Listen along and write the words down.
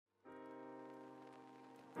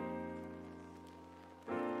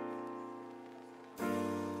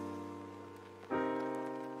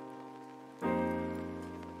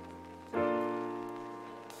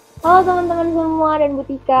Halo teman-teman semua dan Bu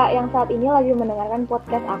Tika yang saat ini lagi mendengarkan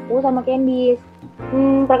podcast aku sama Candice.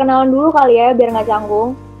 Perkenalan dulu kali ya biar nggak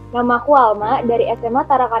canggung. Nama aku Alma dari SMA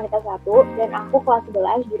Tarakanita 1 dan aku kelas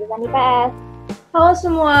 11 jurusan IPS. Halo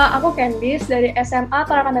semua, aku Candice dari SMA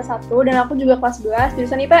Tarakanita 1 dan aku juga kelas 11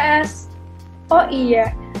 jurusan IPS. Oh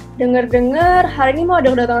iya, denger-dengar hari ini mau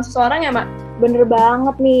ada kedatangan seseorang ya, Mak? Bener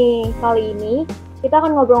banget nih, kali ini kita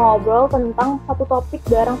akan ngobrol-ngobrol tentang satu topik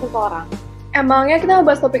bareng seseorang. Emangnya kita mau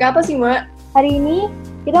bahas topik apa sih, Mak? Hari ini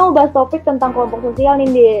kita mau bahas topik tentang kelompok sosial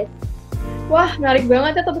nih, Des. Wah, menarik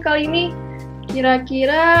banget ya topik kali ini.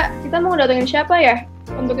 Kira-kira kita mau datengin siapa ya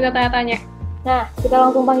untuk kita tanya-tanya? Nah, kita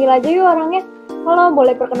langsung panggil aja yuk orangnya. Halo,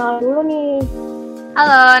 boleh perkenalan dulu nih.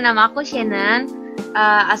 Halo, nama aku Shannen.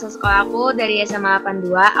 Asal sekolah aku dari SMA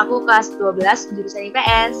 82, aku kelas 12 jurusan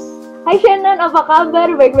IPS. Hai Shannen, apa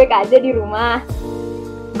kabar? Baik-baik aja di rumah?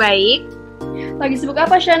 Baik. Lagi sibuk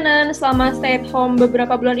apa, Shannen, selama stay at home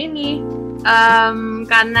beberapa bulan ini?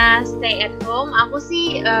 Karena stay at home, aku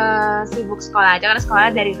sih sibuk sekolah aja, karena sekolah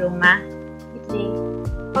dari rumah. Gitu.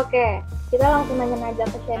 Oke, kita langsung nanya aja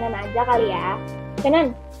ke Shannen aja kali ya.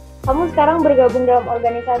 Shannen, kamu sekarang bergabung dalam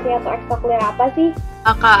organisasi atau ekstrakurikuler apa sih?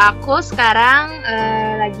 Kalau aku sekarang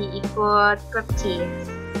lagi ikut klub cheers.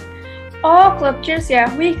 Oh, Club Cheers ya?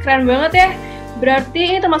 Wih, keren banget ya. Berarti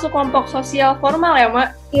ini termasuk kelompok sosial formal ya,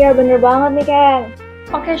 Mak? Iya, bener banget nih, Ken.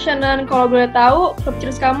 Oke, Shannen, kalau boleh tahu, Club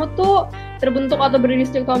Cheers kamu tuh terbentuk atau berdiri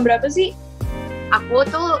sejak tahun berapa sih? Aku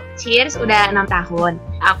tuh cheers udah 6 tahun.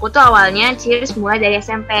 Aku tuh awalnya cheers mulai dari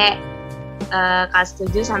SMP. Kelas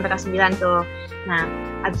 7 sampai kelas 9 tuh. Nah,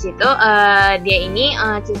 abis itu dia ini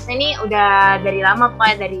cheersnya nih udah dari lama,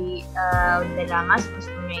 pokoknya dari lama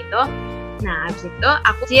sebelumnya itu. Nah, abis itu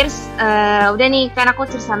aku cheers udah nih, kan aku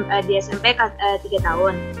cheers di SMP 3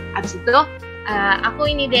 tahun. Abis itu aku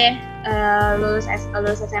ini deh lulus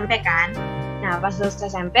SMP kan. Nah, pas lulus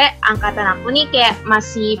SMP, angkatan aku nih kayak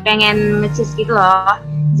masih pengen nge-cheers gitu loh.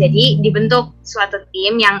 Jadi dibentuk suatu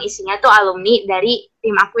tim yang isinya tuh alumni dari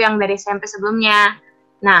tim aku yang dari SMP sebelumnya.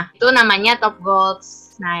 Nah, itu namanya Top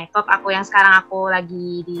Golds. Nah, klub aku yang sekarang aku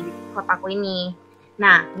lagi di klub aku ini.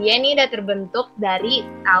 Nah, dia ini udah terbentuk dari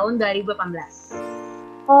tahun 2018.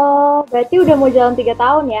 Oh, berarti udah mau jalan 3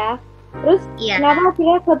 tahun ya. Terus, Iya. kenapa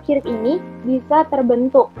akhirnya klub cheers ini bisa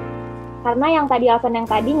terbentuk? Karena alasan yang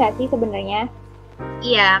tadi nggak sih sebenarnya?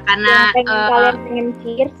 Iya, karena Kalian pengen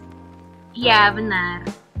cheers? Iya, benar.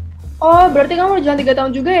 Oh, berarti kamu udah jalan 3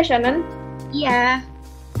 tahun juga ya, Shannen? Iya.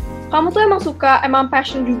 Kamu tuh emang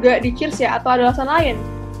passion juga di cheers ya, atau ada alasan lain?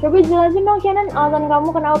 Coba jelasin dong, Shannen, alasan kamu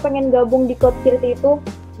kenapa pengen gabung di klub cheers itu?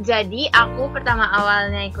 Jadi aku pertama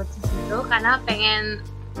awalnya ikut cheers itu karena pengen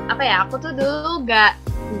aku tuh dulu gak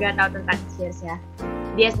tahu tentang cheers ya.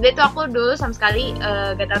 Di SD tuh aku dulu sama sekali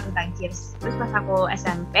gak tahu tentang cheers. Terus pas aku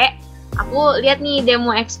SMP, aku lihat nih demo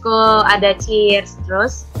ekskul ada cheers.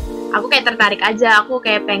 Terus aku kayak tertarik aja, aku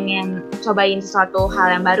kayak pengen cobain sesuatu hal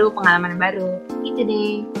yang baru, pengalaman yang baru. Gitu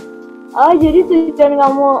deh. Oh, jadi tujuan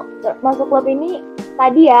kamu masuk klub ini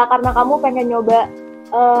tadi ya, karena kamu pengen nyoba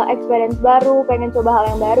experience baru, pengen coba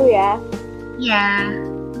hal yang baru ya? Iya.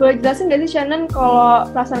 Boleh jelasin gak sih, Shannen,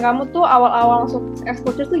 kalau perasaan kamu tuh awal-awal masuk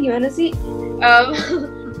exposure tuh gimana sih?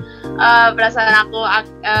 Perasaan aku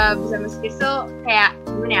bisa masuk itu kayak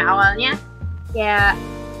gimana ya, awalnya kayak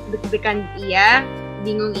deg-degan iya,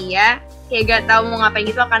 bingung iya, kayak gak tahu mau ngapain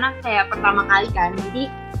gitu karena kayak pertama kali kan.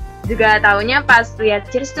 Jadi juga taunya pas lihat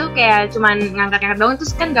cheers tuh kayak cuman ngangkat-ngangkat doang,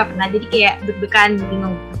 terus kan gak pernah, jadi kayak deg-degan,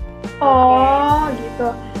 bingung. Oh,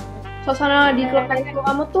 gitu. Suasana di klub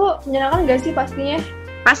kamu tuh menyenangkan gak sih pastinya?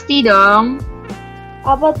 Pasti dong.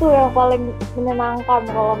 Apa tuh yang paling menyenangkan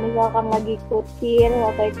kalau misalkan lagi ikut cheers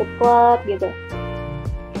atau ikut klub gitu?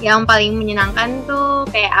 Yang paling menyenangkan tuh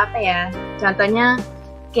kayak apa ya? Contohnya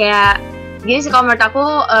kayak gini sih, kalau menurut aku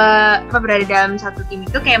berada dalam satu tim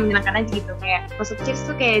itu kayak menyenangkan aja gitu. Kayak masuk cheers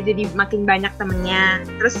tuh kayak jadi makin banyak temennya.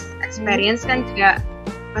 Terus experience kan juga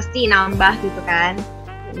pasti nambah gitu kan.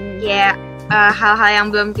 Kayak hal-hal yang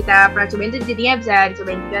belum kita pernah cobain tuh jadinya bisa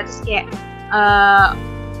dicobain juga. Terus kayak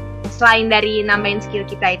selain dari nambahin skill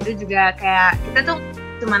kita itu juga kayak kita tuh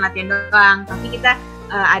cuma latihan doang, tapi kita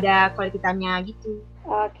ada quality time-nya gitu.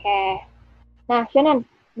 Oke. Nah, Shannen,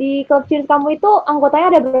 di klub cheers kamu itu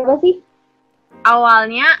anggotanya ada berapa sih?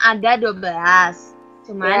 Awalnya ada 12.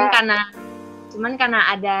 Cuman karena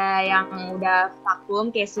ada yang udah vakum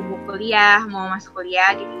kayak sibuk kuliah, mau masuk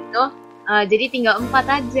kuliah gitu. Jadi tinggal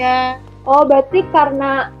 4 aja. Oh, berarti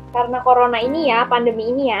karena corona ini ya, pandemi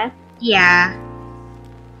ini ya? Iya.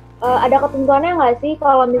 Ada ketentuannya nggak sih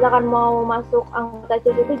kalau misalkan mau masuk anggota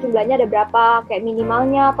cheers itu jumlahnya ada berapa? Kayak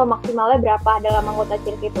minimalnya atau maksimalnya berapa dalam anggota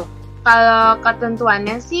cheers itu? Kalau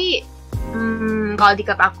ketentuannya sih Kalau di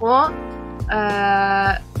klub aku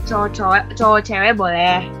cowok cewek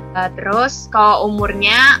boleh. Terus kalau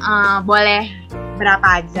umurnya boleh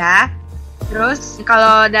berapa aja. Terus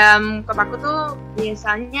kalau dalam klub aku tuh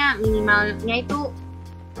biasanya minimalnya itu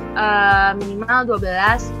minimal 12,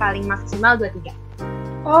 paling maksimal 23.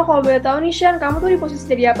 Oh, kalau boleh tahu nih Shan, kamu tuh di posisi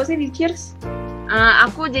jadi apa sih di Cheers?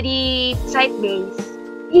 Aku jadi side base.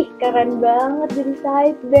 Ih, keren banget jadi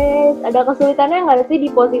side base. Ada kesulitannya nggak sih di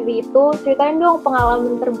posisi itu? Ceritain dong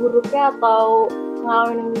pengalaman terburuknya atau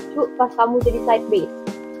pengalaman yang lucu pas kamu jadi side base.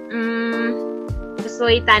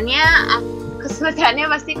 Kesulitannya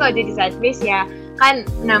pasti kalau jadi side base ya, kan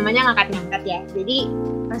namanya ngangkat-ngangkat ya. Jadi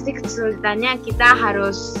pasti kesulitannya kita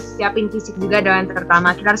harus siapin fisik juga dong,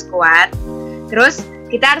 terutama kita harus kuat. Terus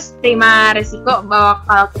kita harus terima resiko bahwa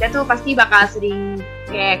kalau kita tuh pasti bakal sering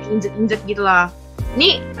kayak injek-injek gitu loh.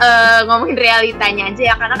 Ini ngomongin realitanya aja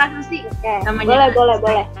ya, karena kan pasti namanya boleh.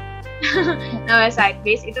 namanya side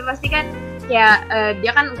base itu pasti kan ya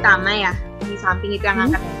dia kan utama ya, di samping itu yang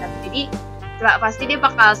ngangkat-ngangkat. Jadi pasti dia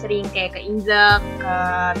bakal sering kayak keinjek,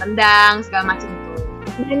 ketendang, segala macam gitu.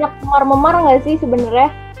 Banyak memar-memar nggak sih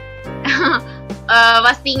sebenarnya?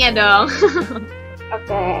 Pastinya dong.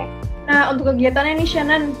 Oke. Nah, untuk kegiatannya nih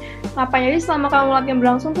Shannen, ngapain aja selama kamu latihan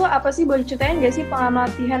berlangsung tuh apa sih? Boleh ceritain nggak sih pengalaman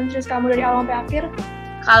latihan Cheers kamu dari awal sampai akhir?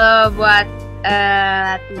 Kalau buat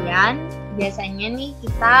latihan, biasanya nih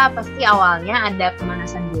kita pasti awalnya ada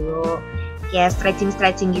pemanasan dulu. Kayak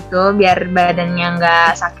stretching gitu biar badannya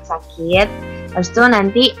nggak sakit-sakit. Habis itu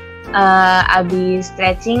nanti abis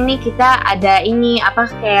stretching nih kita ada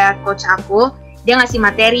kayak coach aku, dia ngasih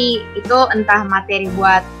materi. Itu entah materi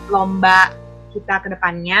buat lomba kita ke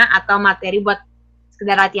depannya atau materi buat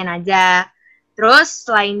sekedar latihan aja. Terus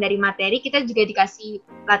selain dari materi kita juga dikasih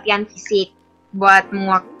latihan fisik buat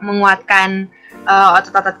menguatkan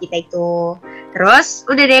otot-otot kita itu. Terus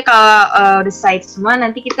udah deh kalau udah selesai semua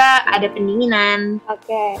nanti kita ada pendinginan.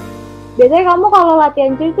 Oke. Biasanya kamu kalau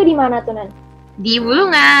latihan Cheers itu di mana tuh, Nan? Di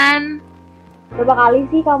Bulungan. Berapa kali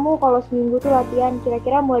sih kamu kalau seminggu tuh latihan?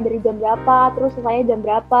 Kira-kira mulai dari jam berapa? Terus selesai jam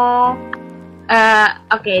berapa?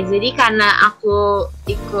 Oke, jadi karena aku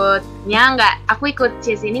ikut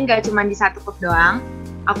Cheers ini nggak cuma di satu klub doang.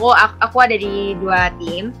 Aku ada di 2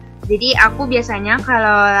 tim. Jadi aku biasanya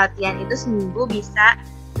kalau latihan itu seminggu bisa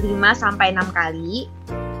 5-6 kali.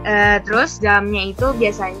 Terus jamnya itu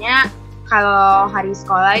biasanya kalau hari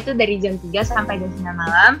sekolah itu dari jam 3 sampai jam 9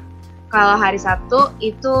 malam. Kalau hari Sabtu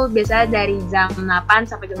itu biasanya dari jam 8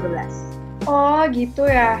 sampai jam 12. Oh gitu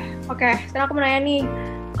ya. Oke, sekarang aku mau nanya nih.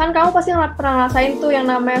 Kan kamu pasti pernah ngerasain tuh yang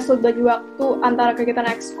namanya sulit bagi waktu antara kegiatan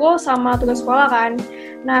ekskul sama tugas sekolah kan.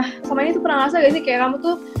 Nah, sama ini tuh pernah ngerasa gak sih kayak kamu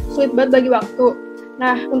tuh sulit banget bagi waktu?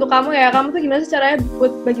 Nah, untuk kamu tuh gimana sih caranya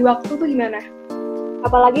buat bagi waktu tuh gimana?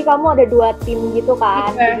 Apalagi kamu ada 2 tim gitu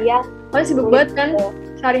kan, jadi ya paling sibuk banget kan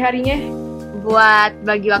sehari-harinya. Buat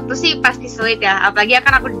bagi waktu sih pasti sulit ya, apalagi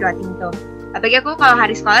kan aku di 2 tim tuh. Apalagi aku kalau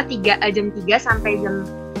hari sekolah jam 3 sampai jam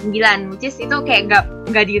 9, which is itu kayak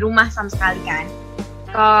gak di rumah sama sekali kan.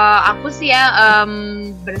 Kalau aku sih ya,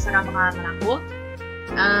 berdasarkan pengalaman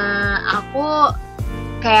aku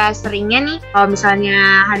kayak seringnya nih, kalau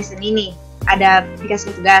misalnya hari Senin nih, ada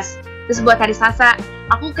dikasih tugas. Terus buat hari Selasa,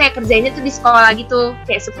 aku kayak kerjainnya tuh di sekolah gitu,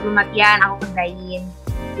 kayak sebelum latihan aku kerjain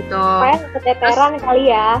gitu. Kayak keteteran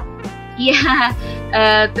kali ya. Iya,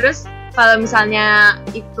 terus kalau misalnya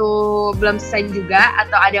itu belum selesai juga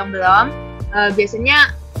atau ada yang belum,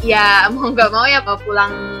 biasanya ya mau nggak mau ya kalau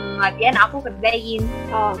pulang latihan aku kerjain.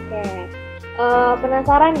 Oke.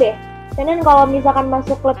 Penasaran deh, Shannen kalau misalkan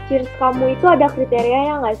masuk klub Cheers kamu itu ada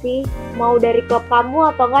kriterianya nggak sih? Mau dari klub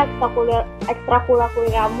kamu atau nggak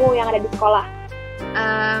ekstrakurikuler kamu yang ada di sekolah?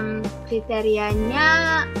 Kriterianya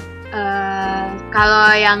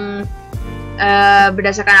kalau yang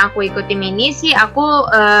berdasarkan aku ikut tim ini sih aku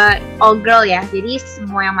all girl ya, jadi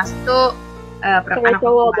semua yang masuk tuh anak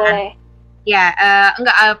cowok boleh? Ya,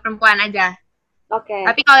 enggak perempuan aja. Oke.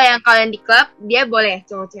 Tapi kalau yang di klub dia boleh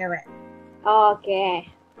cowok cewek. Oke.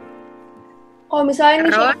 Kalau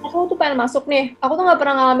misalnya nih aku tuh pengen masuk nih, aku tuh nggak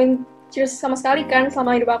pernah ngalamin Cheers sama sekali kan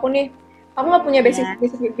selama hidup aku nih. Aku nggak punya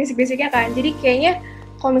basic-basicnya kan, jadi kayaknya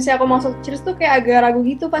kalau misalnya aku masuk Cheers tuh kayak agak ragu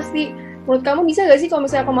gitu pasti. Menurut kamu bisa gak sih kalau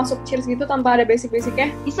misalnya aku masuk Cheers gitu tanpa ada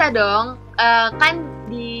basic-basicnya? Bisa dong, kan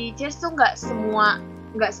di Cheers tuh nggak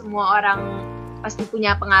semua orang pasti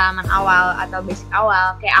punya pengalaman awal atau basic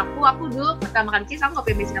awal. Kayak aku dulu pertama kali Cheers aku nggak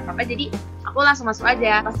punya basic apa-apa, jadi aku langsung masuk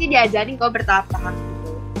aja. Pasti diajarin kok bertahap-tahap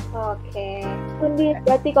gitu. Oke. Candice,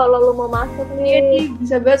 berarti kalau lu mau masuk nih. Iya nih,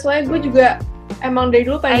 bisa banget soalnya gue juga emang dari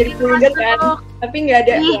dulu pengen jadi cheerleader kan, tapi nggak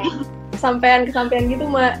ada kesampaian gitu,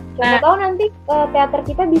 Mak. Siapa tahu nanti teater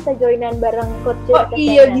kita bisa joinan bareng Coach Cheers. Oh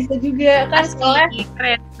iya, bisa juga kan. Soalnya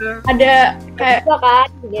keren tuh. ada kayak kan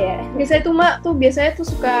ya. biasanya tuh Mak tuh biasanya tuh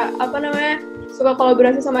suka suka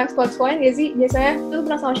kolaborasi sama ekskul lain gak sih? Biasanya tuh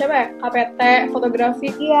pernah sama siapa ya? KPT, fotografi.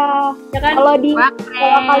 Iya. Ya kan? Kalau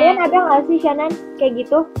kalian ada nggak sih Shannen kayak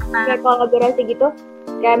gitu? Kayak kolaborasi gitu?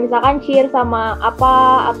 Kayak misalkan cheer sama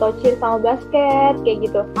apa atau cheer sama basket kayak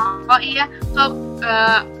gitu. Oh iya,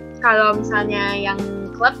 kalau misalnya yang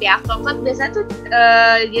klub ya, klub biasanya tuh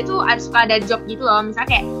dia tuh suka ada job gitu loh, misalnya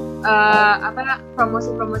kayak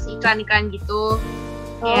promosi iklan gitu.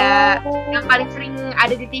 Ya, yang paling sering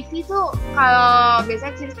ada di TV tuh kalau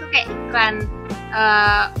biasanya cheers tuh kayak iklan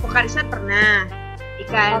Pocari pernah,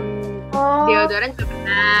 iklan deodoran juga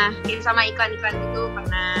pernah, sama iklan-iklan itu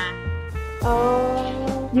pernah.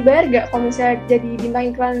 Dibayar gak kalau misalnya jadi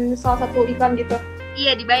bintang iklan salah satu iklan gitu?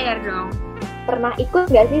 Iya, dibayar dong. Pernah ikut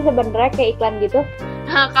gak sih sebenarnya kayak iklan gitu?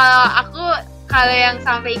 Kalau yang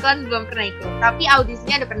sampai iklan belum pernah ikut, tapi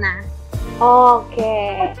audisinya ada pernah.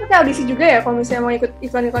 Oke. Itu kayak audisi juga ya kalau misalnya mau ikut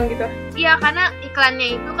iklan-iklan gitu? Iya, karena iklannya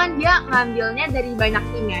itu kan dia ngambilnya dari banyak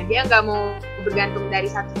tim ya, dia nggak mau bergantung dari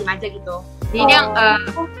satu tim aja gitu. Jadi dia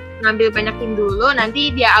ngambil banyak tim dulu, nanti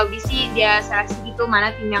dia audisi, dia seleksi gitu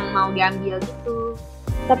mana tim yang mau diambil gitu.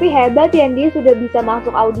 Tapi hebat ya, dia sudah bisa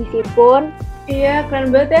masuk audisi pun. Iya,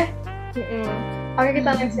 keren banget ya. Oke, kita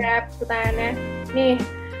next ya pertanyaannya. Nih,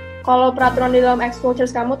 kalau peraturan di dalam ekskul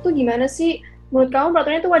kamu tuh gimana sih? Menurut kamu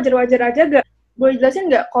peraturannya itu wajar-wajar aja gak? Boleh jelasin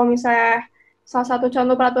gak kalau misalnya salah satu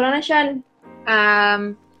contoh peraturannya, Shan?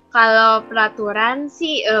 Kalau peraturan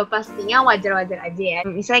sih pastinya wajar-wajar aja ya.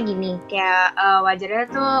 Misalnya gini, kayak wajarnya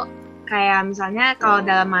tuh kayak misalnya kalau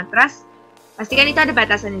dalam matras, pasti kan itu ada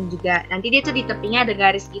batasannya juga. Nanti dia tuh di tepinya ada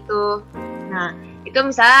garis gitu. Nah, itu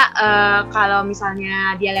misalnya kalau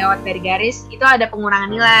misalnya dia lewat dari garis, itu ada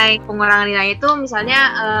pengurangan nilai. Pengurangan nilai itu misalnya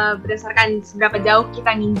berdasarkan seberapa jauh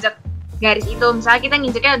kita nginjek garis itu. Misalnya kita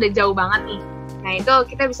nginjeknya udah jauh banget nih, nah itu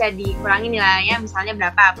kita bisa dikurangi nilainya, misalnya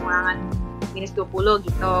berapa, pengurangan -20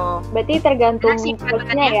 gitu. Berarti tergantung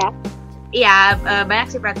coachnya ya? Iya, banyak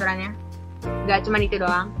sih peraturannya, nggak cuma itu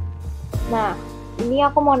doang. Nah, ini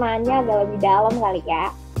aku mau nanya agak lebih dalam kali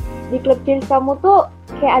ya. Di klub cheers kamu tuh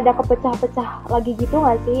kayak ada kepecah-pecah lagi gitu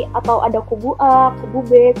nggak sih? Atau ada kubu A, kubu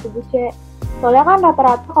B, kubu C? Soalnya kan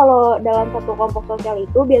rata-rata kalau dalam satu kelompok sosial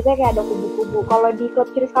itu biasanya kayak ada kubu-kubu. Kalau di klub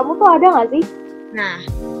cheers kamu tuh ada nggak sih? Nah,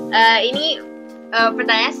 ini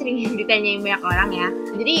pertanyaan sering ditanyain banyak orang ya.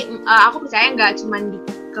 Jadi aku percaya nggak cuma di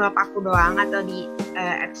klub aku doang atau di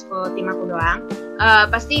ekskul tim aku doang.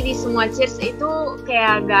 Pasti di semua cheers itu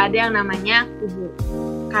kayak nggak ada yang namanya kubu.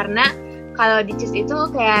 Karena kalau di cheers itu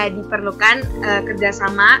kayak diperlukan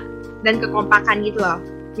kerjasama dan kekompakan gitu loh.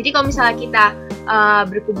 Jadi kalau misalnya kita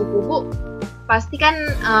berkubu-kubu, pasti kan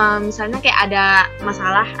misalnya kayak ada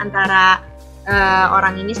masalah antara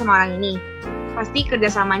orang ini sama orang ini, pasti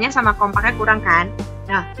kerjasamanya sama kompaknya kurang kan.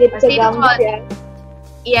 Nah, pasti itu kalau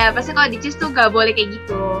pasti kalau di cheers tuh gak boleh kayak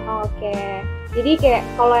gitu. Oke. Jadi kayak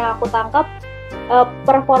kalau yang aku tangkap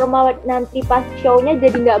performa nanti pas show-nya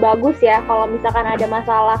jadi nggak bagus ya kalau misalkan ada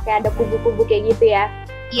masalah kayak ada kubu-kubu kayak gitu ya.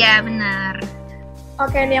 Iya, benar.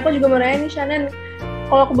 Oke, nih aku juga mau nanya nih, Shannen.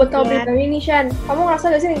 Kalau aku buat tahu pribadi nih, Shan, kamu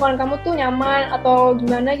ngerasa gak sih lingkungan kamu tuh nyaman atau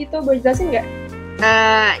gimana gitu? Boleh jelasin nggak?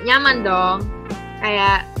 Nyaman dong.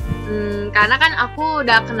 Kayak, karena kan aku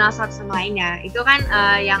udah kenal satu sama lain ya. Itu kan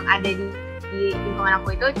yang ada di lingkungan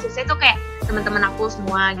aku itu, cheers tuh kayak teman-teman aku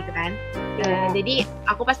semua gitu kan. Jadi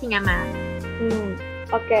aku pasti nyaman.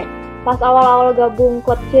 Oke. Pas awal-awal gabung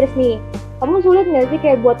klub cheers nih, kamu sulit nggak sih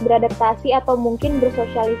kayak buat beradaptasi atau mungkin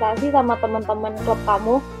bersosialisasi sama teman-teman klub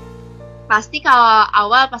kamu? Pasti kalau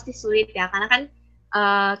awal pasti sulit ya, karena kan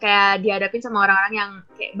kayak dihadapin sama orang-orang yang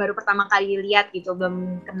kayak baru pertama kali lihat gitu,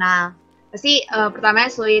 belum kenal. Pasti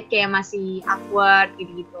pertamanya sulit, kayak masih awkward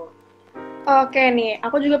gitu-gitu. Oke nih,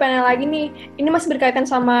 aku juga pengen lagi nih. Ini masih berkaitan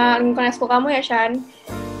sama lingkungan ekskul kamu ya, Shan.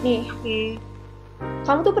 Nih,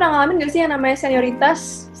 kamu tuh pernah ngalamin gak sih yang namanya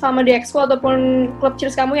senioritas sama di ekskul ataupun klub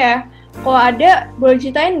cheers kamu ya? Kalau ada, boleh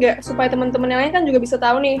ceritain nggak supaya teman-teman yang lain kan juga bisa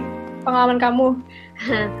tahu nih pengalaman kamu?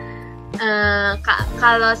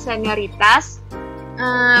 Kalau senioritas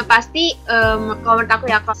pasti kalau menurut aku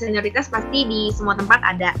ya, kalau senioritas pasti di semua tempat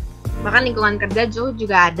ada, bahkan lingkungan kerja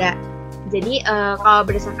juga ada. Jadi kalau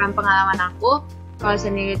berdasarkan pengalaman aku, kalau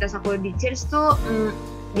senioritas aku di cheers tuh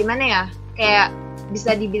gimana ya, kayak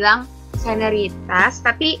bisa dibilang senioritas,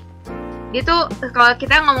 tapi dia tuh kalau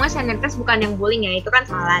kita ngomongnya senioritas bukan yang bullying ya, itu kan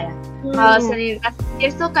salah ya. Kalau senioritas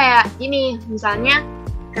cheers tuh kayak gini, misalnya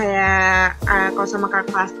kayak kalau sama kakak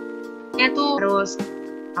kelasnya tuh harus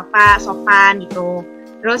sopan gitu.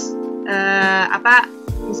 Terus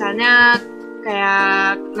misalnya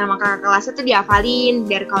kayak nama kakak kelasnya tuh dihafalin,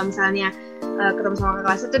 biar kalau misalnya ketemu sama kakak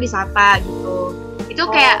kelasnya tuh disapa gitu. Itu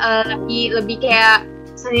kayak lebih kayak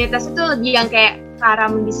senioritas itu lebih yang kayak ke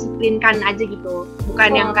arah mendisiplinkan aja gitu,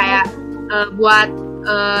 bukan yang kayak buat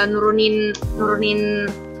nurunin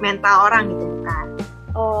mental orang gitu, bukan.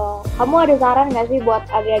 Oh, kamu ada saran nggak sih buat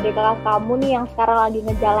adik-adik kelas kamu nih yang sekarang lagi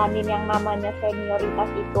ngejalanin yang namanya senioritas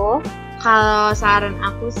itu? Kalau saran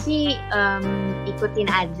aku sih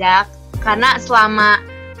ikutin aja, karena selama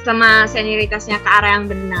senioritasnya ke arah yang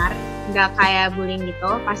benar, nggak kayak bullying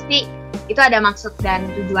gitu, pasti itu ada maksud dan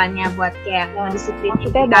tujuannya buat kayak disiplin.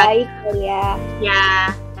 Maksudnya baik ya.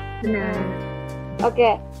 Ya, benar.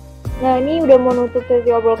 Oke. Nah, ini udah mau nutup sesi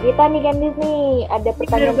ngobrol kita nih, Candice nih. Ada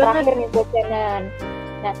pertanyaan terakhir nih buat Shannen.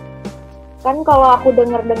 Nah, kan kalau aku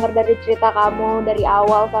dengar dari cerita kamu dari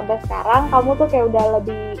awal sampai sekarang, kamu tuh kayak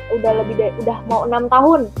udah mau 6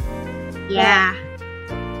 tahun. Ya. Yeah.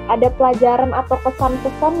 Ada pelajaran atau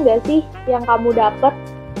pesan-pesan nggak sih yang kamu dapat?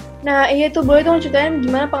 Nah, iya tuh, boleh dong ceritain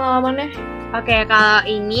gimana pengalamannya? Oke, kalau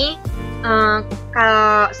ini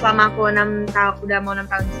kalau selama aku udah mau 6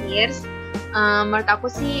 tahun Cheers, menurut aku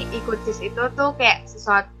sih ikut Cheers itu tuh kayak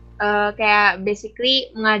sesuatu kayak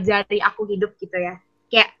basically mengajari aku hidup gitu ya.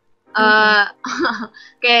 Kayak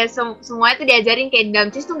kayak semuanya tuh diajarin, kayak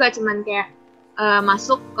dalam Cheers tuh nggak cuman kayak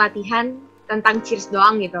masuk latihan tentang Cheers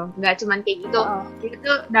doang gitu, nggak cuman kayak gitu. Kita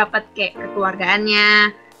tuh dapat kayak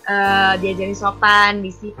kekeluargaannya, diajarin sopan,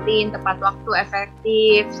 disiplin, tepat waktu,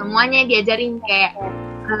 efektif, semuanya diajarin kayak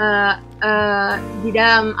di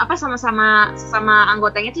dalam sama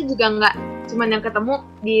anggotanya tuh juga nggak cuma yang ketemu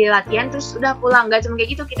di latihan terus udah pulang, nggak cuma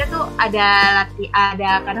kayak gitu. Kita tuh ada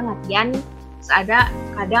kadang latihan, terus ada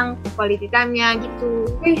kadang quality time-nya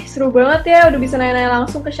gitu. Wih, seru banget ya, udah bisa nanya-nanya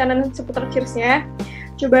langsung ke Shannen seputar Cheers-nya.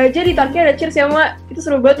 Coba aja di Turki ada Cheers ya, Mak. Itu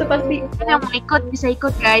seru banget tuh pasti. Yang mau ikut bisa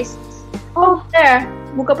ikut, guys. Oh,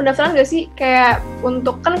 buka pendaftaran gak sih? Kayak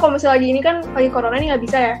untuk, kan kalau misalnya lagi ini kan lagi corona ini nggak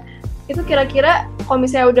bisa ya. Itu kira-kira kalau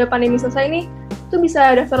misalnya udah pandemi selesai nih, tuh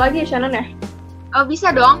bisa daftar lagi ya, Shannen ya? Oh,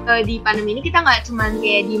 bisa dong. Di pandemi ini kita nggak cuman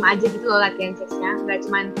kayak diem aja gitu loh latihan Cheers-nya. Nggak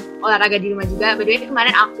cuman olahraga di rumah juga. By the way,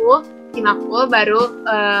 kemarin tim aku baru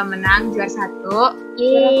menang juara 1.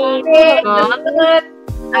 Yeay, banget.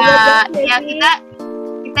 Ya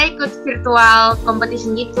kita ikut virtual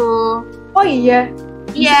competition gitu. Oh iya?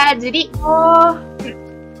 Iya, jadi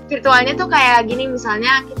virtualnya tuh kayak gini,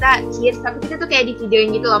 misalnya kita Cheers, tapi kita tuh kayak di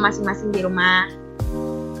videoin gitu loh masing-masing di rumah.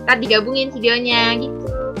 Ntar digabungin videonya gitu.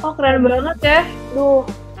 Oh, keren banget ya. Duh,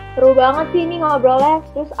 seru banget sih ini ngobrolnya.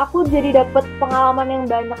 Terus aku jadi dapet pengalaman yang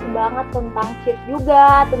banyak banget tentang Cheers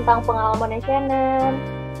juga, tentang pengalamannya Shannen.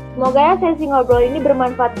 Semoga ya sesi ngobrol ini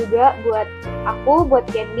bermanfaat juga buat aku, buat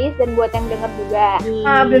Candice, dan buat yang denger juga.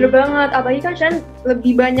 Nah, bener banget. Apalagi kan Shannen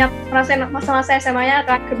lebih banyak ngerasain masa-masa SMA-nya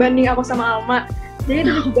kan kebanding aku sama Alma. Jadi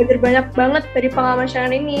itu belajar banyak banget dari pengalaman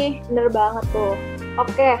Shannen ini. Bener banget tuh.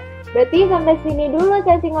 Oke, berarti sampai sini dulu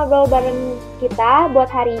sesi ngobrol bareng kita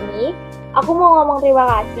buat hari ini. Aku mau ngomong terima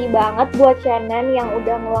kasih banget buat Shannen yang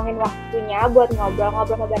udah ngeluangin waktunya buat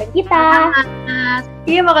ngobrol-ngobrol bareng kita.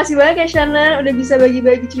 Iya, makasih banyak ya Shannen udah bisa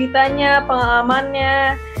bagi-bagi ceritanya,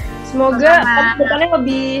 pengalamannya. Semoga kamu depannya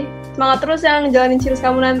lebih semangat terus yang ngejalanin Cheers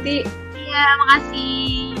kamu nanti. Iya,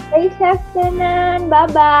 makasih. Stay safe, Shannen.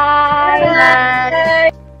 Bye-bye.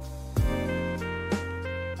 Bye.